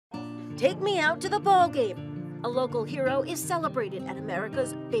Take me out to the ball game. A local hero is celebrated at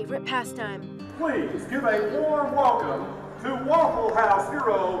America's favorite pastime. Please give a warm welcome to Waffle House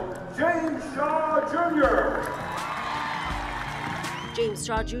hero James Shaw Jr. James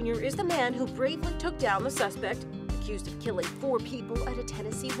Shaw Jr. is the man who bravely took down the suspect, accused of killing 4 people at a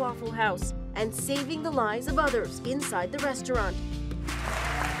Tennessee Waffle House and saving the lives of others inside the restaurant.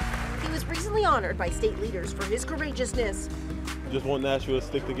 He was recently honored by state leaders for his courageousness. Just want Nashville to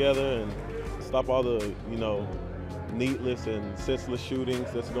stick together and stop all the, needless and senseless shootings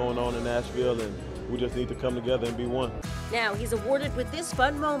that's going on in Nashville, and we just need to come together and be one. Now he's awarded with this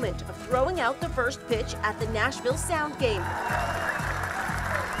fun moment of throwing out the first pitch at the Nashville Sound game.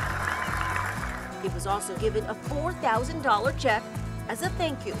 He was also given a $4,000 check as a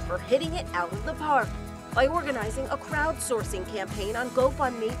thank you for hitting it out of the park by organizing a crowdsourcing campaign on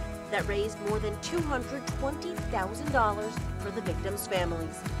GoFundMe that raised more than $220,000 for the victims'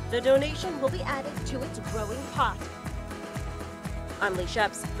 families. The donation will be added to its growing pot. I'm Lee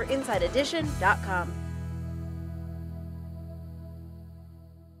Sheps for InsideEdition.com.